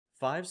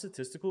5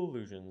 statistical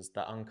illusions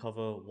that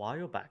uncover why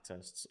your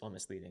backtests are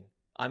misleading.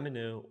 I'm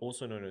Anil,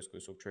 also known as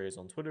Ghost Traders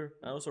on Twitter.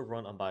 I also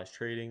run Unbiased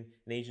Trading,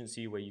 an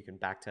agency where you can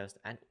backtest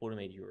and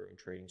automate your own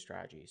trading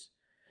strategies.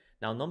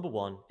 Now, number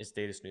 1 is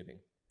data snooping.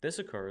 This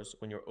occurs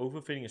when you're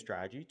overfitting a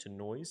strategy to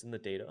noise in the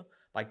data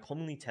by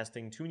commonly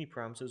testing too many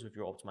parameters with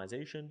your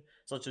optimization,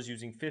 such as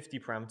using 50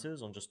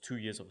 parameters on just 2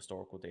 years of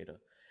historical data.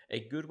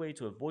 A good way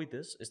to avoid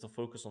this is to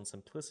focus on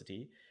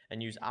simplicity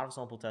and use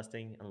out-of-sample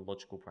testing and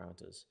logical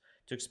parameters.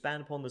 To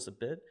expand upon this a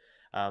bit,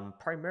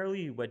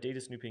 primarily where data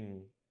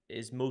snooping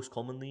is most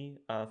commonly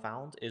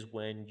found is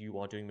when you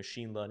are doing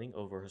machine learning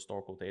over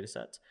historical data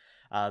sets.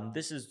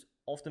 This is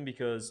often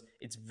because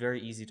it's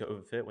very easy to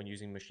overfit when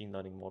using machine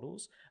learning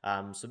models.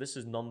 So this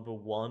is number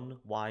one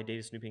why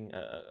data snooping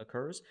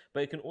occurs,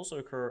 but it can also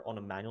occur on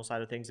a manual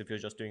side of things if you're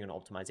just doing an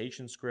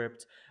optimization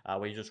script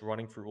where you're just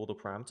running through all the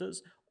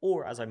parameters,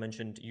 or as I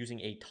mentioned, using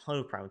a ton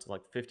of parameters,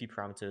 like 50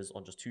 parameters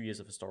on just 2 years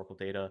of historical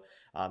data.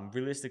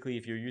 Realistically,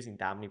 if you're using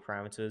that many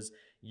parameters,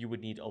 you would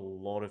need a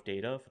lot of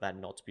data for that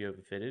not to be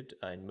overfitted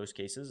in most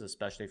cases,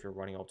 especially if you're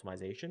running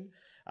optimization.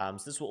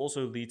 So this will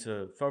also lead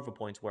to further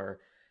points where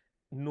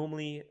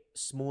normally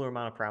smaller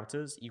amount of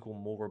parameters equal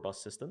more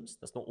robust systems.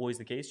 That's not always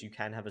the case. You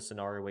can have a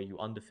scenario where you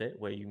underfit,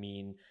 where you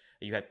mean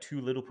you have too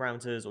little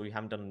parameters or you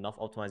haven't done enough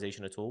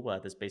optimization at all,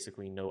 where there's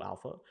basically no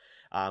alpha.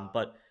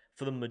 But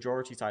for the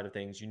majority side of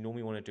things, you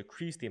normally want to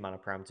decrease the amount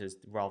of parameters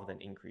rather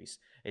than increase.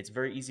 It's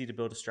very easy to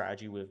build a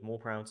strategy with more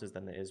parameters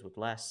than it is with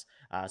less.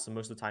 So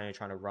most of the time you're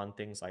trying to run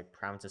things like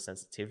parameter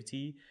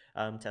sensitivity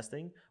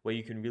testing, where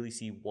you can really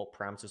see what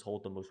parameters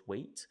hold the most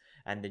weight,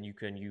 and then you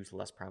can use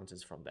less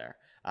parameters from there.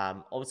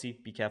 Obviously,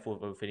 be careful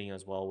with overfitting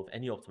as well with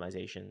any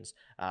optimizations.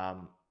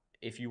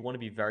 If you want to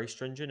be very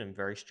stringent and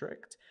very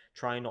strict,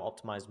 try and not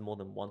optimize more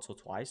than once or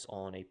twice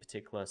on a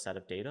particular set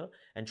of data,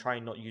 and try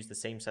and not use the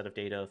same set of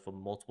data for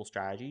multiple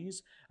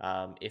strategies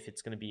if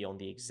it's going to be on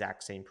the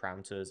exact same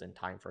parameters and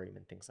time frame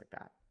and things like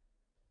that.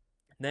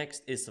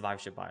 Next is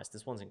survivorship bias.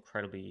 This one's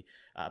incredibly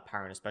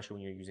apparent, especially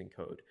when you're using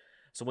code.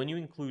 So when you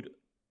include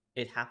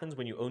it happens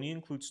when you only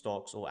include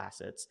stocks or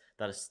assets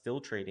that are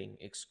still trading,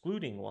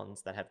 excluding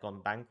ones that have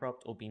gone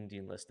bankrupt or been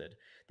delisted.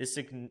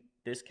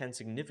 This can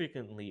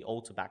significantly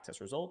alter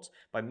backtest results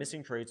by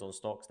missing trades on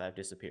stocks that have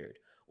disappeared.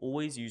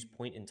 Always use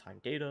point-in-time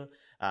data.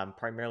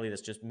 Primarily,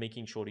 that's just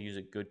making sure to use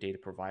a good data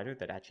provider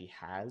that actually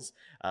has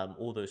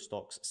all those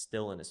stocks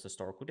still in its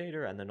historical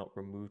data and they're not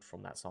removed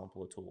from that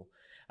sample at all.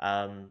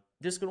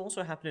 This can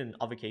also happen in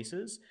other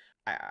cases.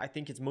 I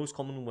think it's most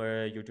common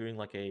where you're doing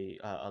like a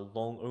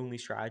long only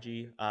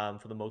strategy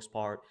for the most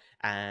part,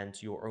 and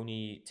you're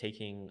only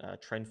taking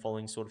trend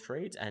following sort of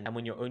trades. And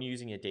when you're only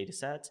using a data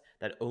set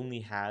that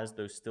only has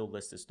those still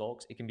listed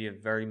stocks, it can be a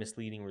very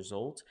misleading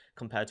result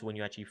compared to when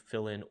you actually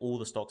fill in all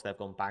the stocks that have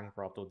gone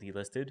bankrupt or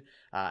delisted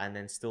and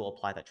then still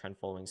apply that trend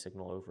following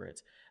signal over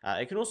it.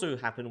 It can also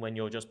happen when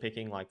you're just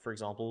picking, like, for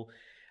example,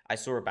 I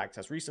saw a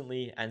backtest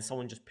recently and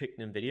someone just picked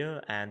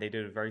NVIDIA and they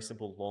did a very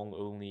simple long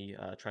only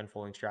trend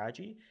following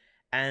strategy.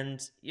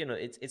 And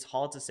it's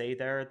hard to say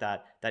there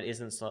that that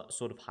isn't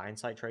sort of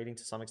hindsight trading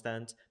to some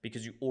extent,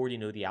 because you already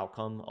know the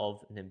outcome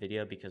of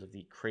Nvidia because of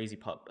the crazy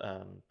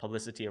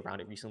publicity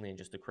around it recently and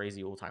just the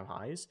crazy all-time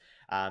highs.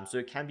 So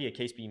it can be a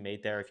case being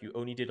made there if you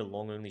only did a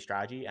long only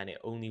strategy and it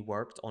only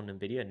worked on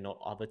Nvidia and not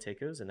other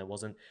tickers, and there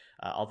wasn't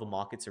other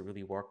markets it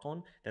really worked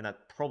on, then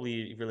that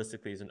probably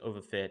realistically is an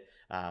overfit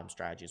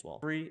strategy as well.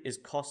 3 is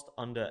cost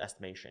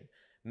underestimation.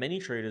 Many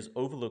traders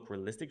overlook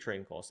realistic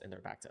trading costs in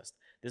their backtest.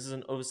 This is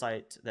an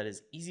oversight that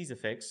is easy to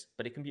fix,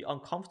 but it can be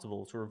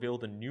uncomfortable to reveal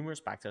the numerous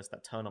backtests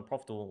that turn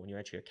unprofitable when you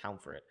actually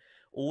account for it.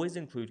 Always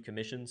include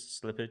commissions,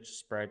 slippage,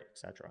 spread,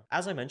 etc.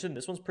 As I mentioned,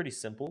 this one's pretty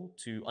simple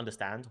to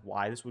understand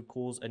why this would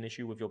cause an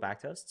issue with your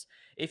backtests.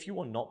 If you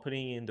are not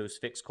putting in those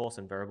fixed costs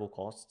and variable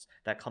costs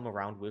that come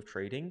around with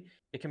trading,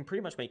 it can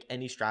pretty much make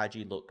any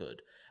strategy look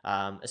good,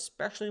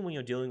 especially when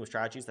you're dealing with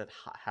strategies that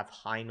have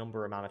high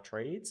number amount of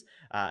trades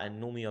and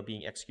normally are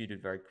being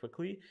executed very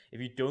quickly. If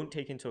you don't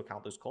take into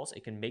account those costs,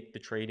 it can make the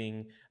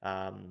trading,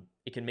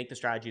 it can make the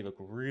strategy look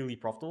really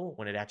profitable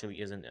when it actually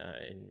isn't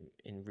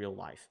in real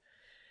life.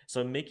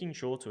 So making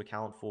sure to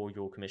account for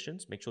your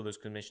commissions, make sure those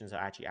commissions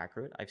are actually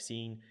accurate. I've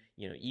seen,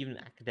 even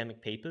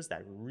academic papers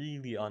that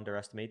really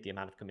underestimate the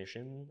amount of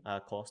commission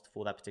cost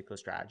for that particular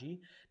strategy.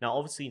 Now,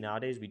 obviously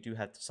nowadays we do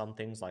have some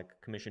things like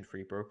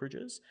commission-free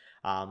brokerages,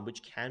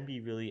 which can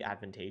be really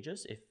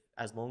advantageous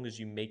as long as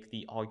you make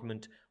the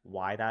argument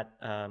why that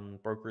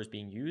broker is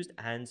being used,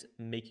 and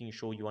making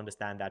sure you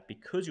understand that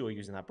because you're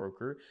using that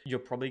broker, you're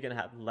probably going to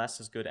have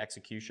less as good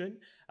execution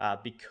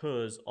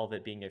because of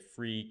it being a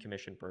free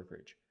commission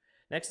brokerage.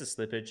 Next is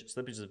slippage.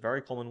 Slippage is a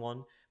very common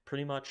one.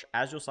 Pretty much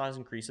as your size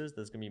increases,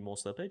 there's going to be more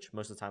slippage.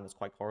 Most of the time, that's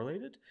quite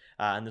correlated.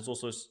 And there's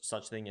also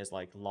such thing as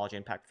like large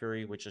impact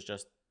theory, which is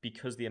just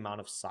because the amount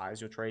of size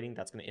you're trading,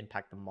 that's going to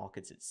impact the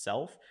markets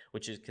itself,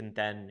 which can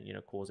then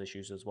cause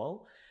issues as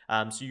well.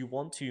 So you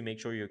want to make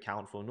sure you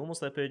account for normal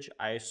slippage.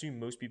 I assume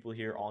most people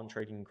here aren't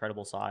trading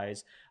incredible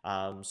size.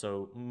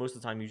 So most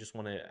of the time, you just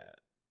want to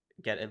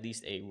get at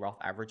least a rough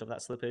average of that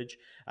slippage.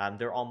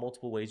 There are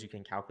multiple ways you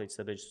can calculate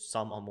slippage.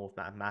 Some are more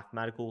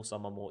mathematical,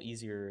 some are more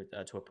easier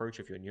to approach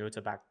if you're newer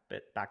to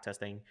back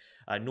testing.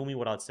 Normally,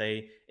 what I'd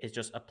say is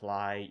just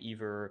apply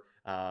either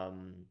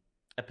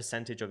a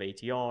percentage of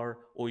ATR,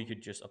 or you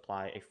could just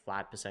apply a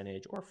flat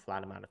percentage or a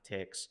flat amount of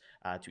ticks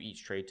to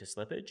each trade to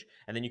slippage.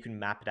 And then you can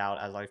map it out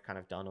as I've kind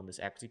of done on this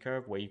equity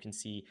curve, where you can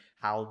see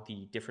how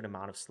the different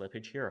amount of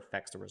slippage here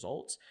affects the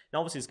results. Now,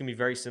 obviously, it's going to be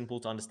very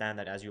simple to understand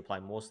that as you apply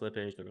more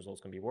slippage, the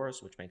results can be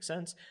worse, which makes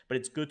sense. But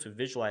it's good to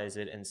visualize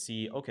it and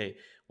see, okay,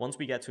 once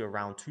we get to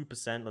around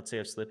 2%, let's say,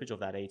 of slippage of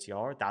that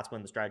ATR, that's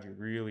when the strategy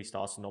really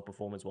starts to not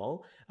perform as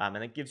well. And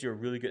it gives you a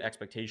really good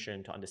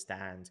expectation to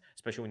understand,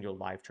 especially when you're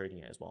live trading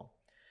it as well.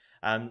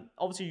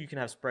 Obviously, you can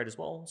have spread as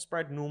well.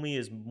 Spread normally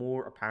is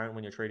more apparent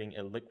when you're trading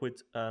a liquid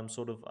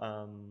sort of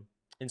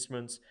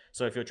instruments.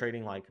 So if you're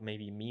trading like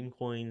maybe meme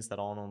coins that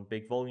aren't on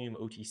big volume,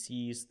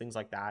 OTCs, things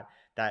like that,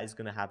 that is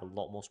going to have a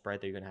lot more spread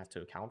that you're going to have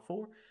to account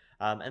for.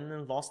 And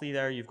then lastly,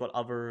 there you've got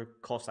other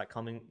costs that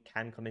can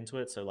come into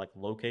it. So like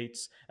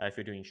locates, if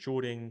you're doing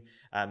shorting,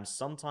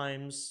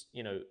 sometimes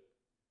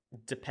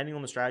depending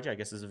on the strategy, I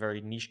guess is a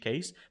very niche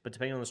case, but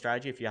depending on the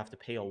strategy, if you have to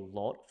pay a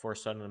lot for a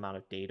certain amount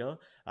of data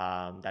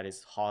that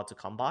is hard to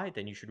come by,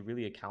 then you should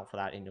really account for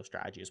that in your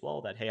strategy as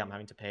well. That, hey, I'm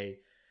having to pay,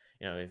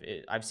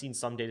 I've seen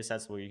some data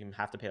sets where you can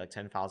have to pay like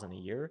 10,000 a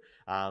year.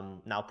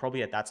 Now,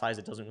 probably at that size,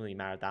 it doesn't really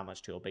matter that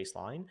much to your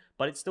baseline,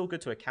 but it's still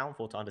good to account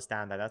for to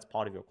understand that that's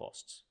part of your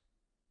costs.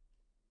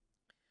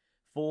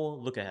 For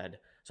look ahead.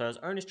 So as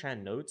Ernest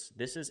Chan notes,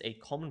 this is a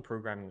common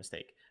programming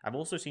mistake. I've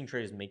also seen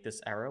traders make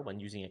this error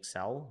when using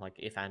Excel, like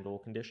if and or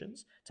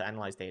conditions, to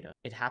analyze data.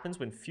 It happens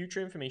when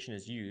future information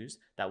is used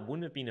that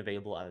wouldn't have been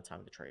available at the time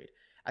of the trade.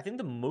 I think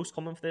the most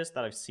common for this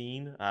that I've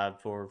seen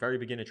for very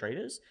beginner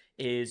traders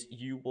is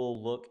you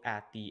will look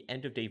at the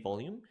end of day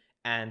volume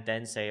and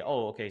then say,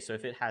 oh, okay, so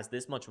if it has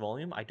this much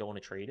volume, I don't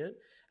want to trade it.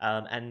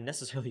 And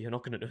necessarily, you're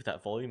not going to know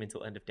that volume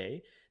until end of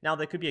day. Now,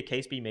 there could be a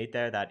case being made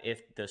there that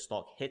if the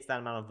stock hits that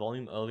amount of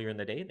volume earlier in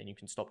the day, then you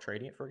can stop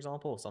trading it, for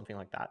example, or something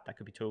like that. That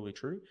could be totally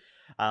true.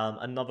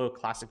 Another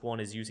classic one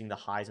is using the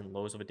highs and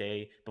lows of a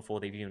day before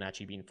they've even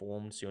actually been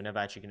formed. So you're never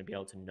actually going to be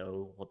able to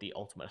know what the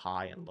ultimate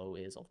high and low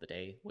is of the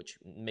day, which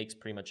makes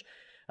pretty much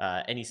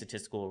any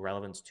statistical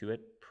relevance to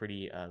it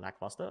pretty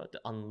lackluster,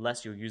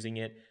 unless you're using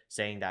it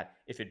saying that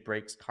if it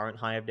breaks current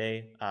high of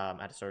day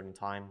at a certain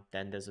time,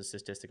 then there's a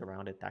statistic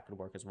around it that could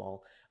work as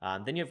well.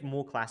 Then you have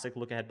more classic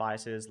look ahead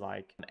biases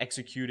like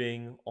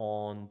executing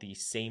on the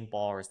same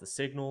bar as the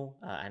signal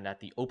and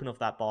at the open of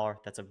that bar.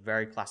 That's a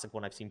very classic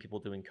one I've seen people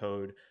do in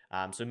code.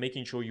 So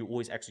making sure you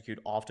always execute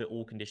after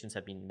all conditions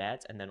have been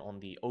met and then on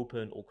the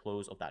open or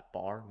close of that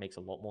bar makes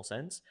a lot more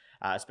sense,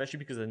 especially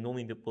because there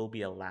normally will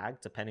be a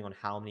lag depending on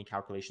how many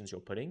calculations you're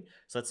putting.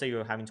 So let's say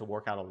you're having to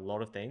work out a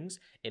lot of things.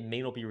 It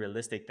may not be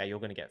realistic that you're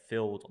going to get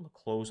filled on the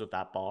close of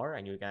that bar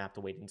and you're going to have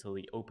to wait until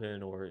the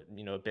open or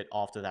a bit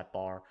after that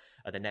bar,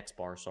 the next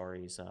bar,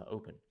 sorry, is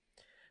open.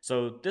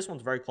 So this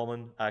one's very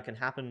common. Can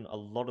happen a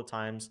lot of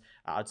times.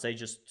 I'd say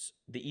just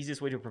the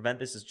easiest way to prevent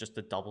this is just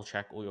to double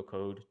check all your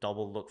code,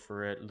 double look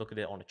for it, look at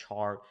it on a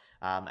chart,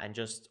 and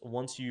just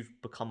once you've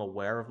become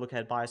aware of look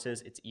ahead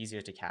biases, it's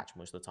easier to catch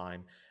most of the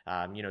time.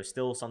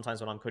 Still sometimes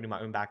when I'm coding my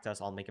own backtest,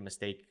 I'll make a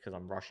mistake because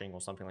I'm rushing or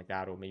something like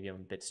that, or maybe I'm a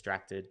bit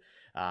distracted.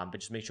 But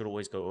just make sure to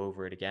always go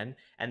over it again.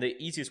 And the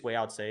easiest way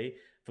I'd say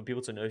for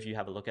people to know if you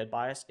have a look ahead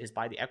bias is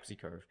by the equity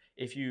curve.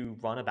 If you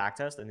run a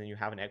backtest and then you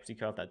have an equity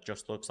curve that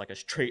just looks like a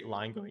straight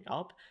line going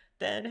up,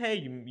 then hey,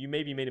 you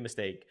maybe made a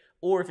mistake.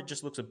 Or if it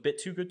just looks a bit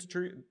too good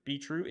to be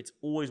true, it's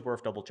always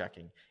worth double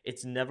checking.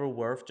 It's never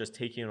worth just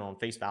taking it on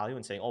face value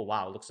and saying, oh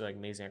wow, it looks like an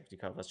amazing equity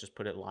curve, let's just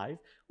put it live.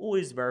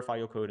 Always verify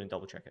your code and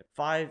double check it.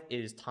 5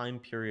 is time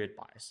period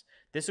bias.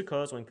 This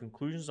occurs when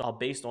conclusions are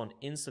based on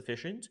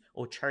insufficient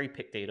or cherry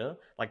picked data,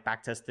 like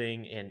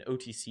backtesting in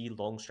OTC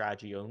long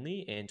strategy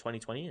only in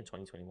 2020 and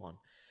 2021.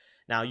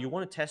 Now, you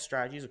want to test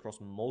strategies across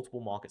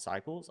multiple market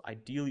cycles,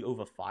 ideally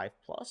over 5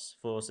 plus,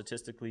 for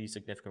statistically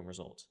significant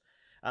results.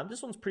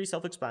 This one's pretty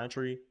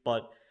self-explanatory,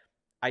 but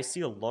I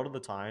see a lot of the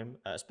time,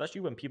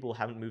 especially when people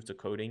haven't moved to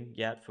coding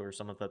yet for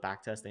some of the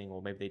backtesting,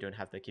 or maybe they don't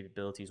have the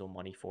capabilities or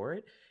money for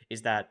it,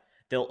 is that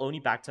they'll only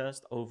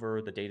backtest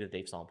over the data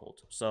they've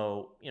sampled.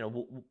 So,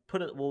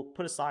 we'll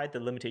put aside the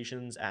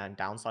limitations and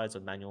downsides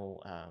of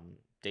manual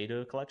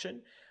data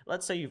collection.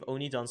 Let's say you've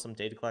only done some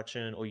data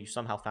collection, or you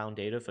somehow found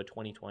data for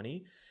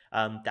 2020.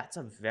 That's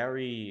a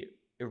very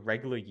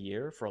irregular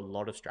year for a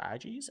lot of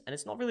strategies, and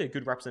it's not really a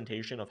good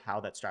representation of how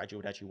that strategy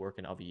would actually work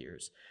in other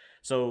years.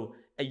 So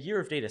a year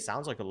of data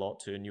sounds like a lot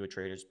to newer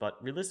traders,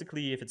 but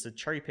realistically, if it's a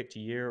cherry-picked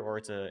year or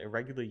it's a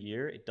irregular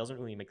year, it doesn't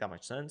really make that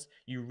much sense.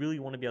 You really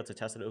want to be able to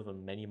test it over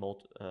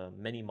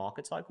many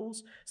market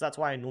cycles. So that's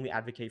why I normally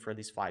advocate for at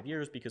least 5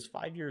 years, because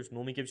 5 years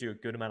normally gives you a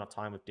good amount of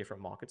time with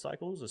different market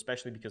cycles,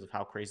 especially because of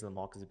how crazy the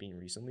markets have been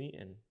recently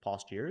in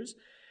past years.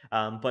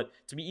 But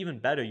to be even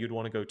better, you'd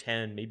want to go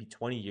 10, maybe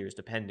 20 years,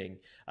 depending,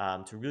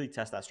 to really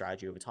test that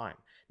strategy over time.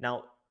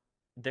 Now,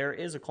 there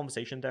is a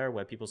conversation there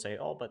where people say,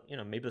 oh, but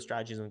maybe the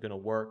strategy isn't going to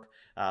work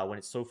when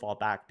it's so far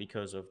back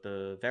because of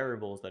the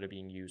variables that are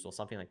being used or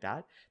something like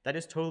that. That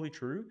is totally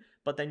true,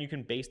 but then you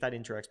can base that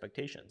into your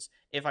expectations.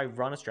 If I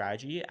run a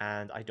strategy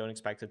and I don't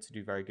expect it to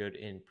do very good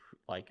in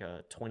like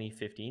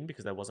 2015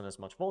 because there wasn't as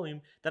much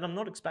volume, then I'm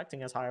not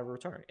expecting as high a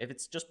return. If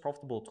it's just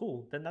profitable at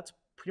all, then that's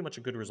pretty much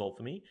a good result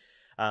for me.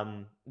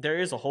 There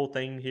is a whole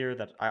thing here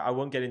that I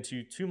won't get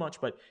into too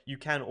much, but you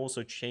can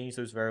also change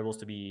those variables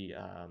to be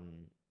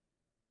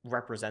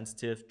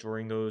representative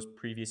during those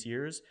previous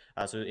years.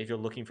 So if you're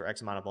looking for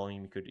X amount of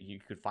volume, you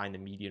could find the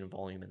median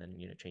volume and then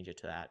change it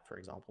to that, for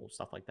example,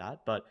 stuff like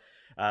that. But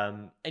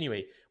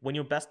anyway, when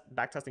you're best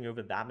backtesting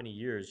over that many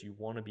years, you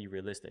want to be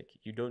realistic.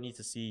 You don't need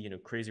to see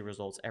crazy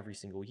results every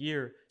single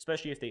year,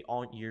 especially if they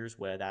aren't years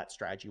where that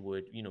strategy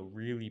would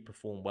really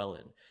perform well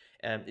in.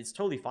 It's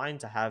totally fine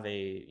to have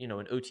an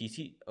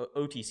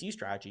OTC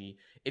strategy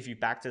if you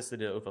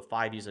backtested it over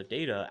 5 years of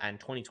data and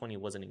 2020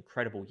 was an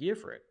incredible year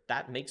for it.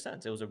 That makes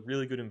sense. It was a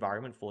really good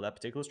environment for that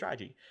particular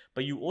strategy.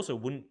 But you also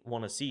wouldn't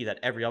want to see that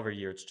every other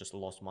year it's just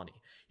lost money.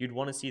 You'd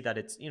want to see that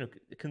it's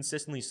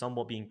consistently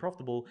somewhat being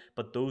profitable,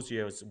 but those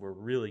years were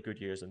really good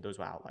years and those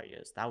were outlier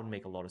years. That would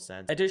make a lot of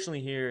sense.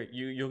 Additionally, here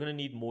you're going to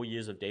need more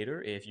years of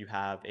data if you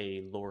have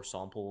a lower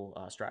sample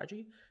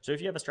strategy. So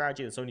if you have a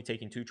strategy that's only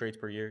taking 2 trades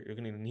per year, you're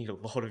going to need a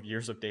lot of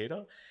years of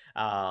data.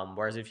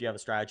 Whereas if you have a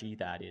strategy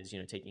that is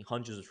taking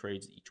hundreds of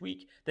trades each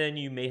week, then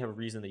you may have a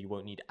reason that you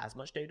won't need as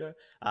much data.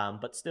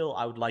 But still,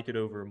 I would like it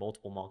over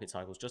multiple market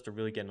cycles just to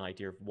really get an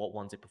idea of what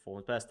ones it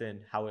performs best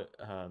in, how it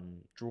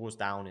draws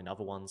down in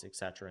other ones,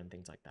 etc., and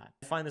things like that.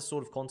 If you find this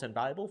sort of content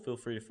valuable, feel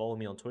free to follow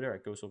me on Twitter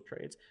at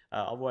GhostOfTrades.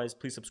 Otherwise,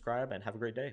 please subscribe and have a great day.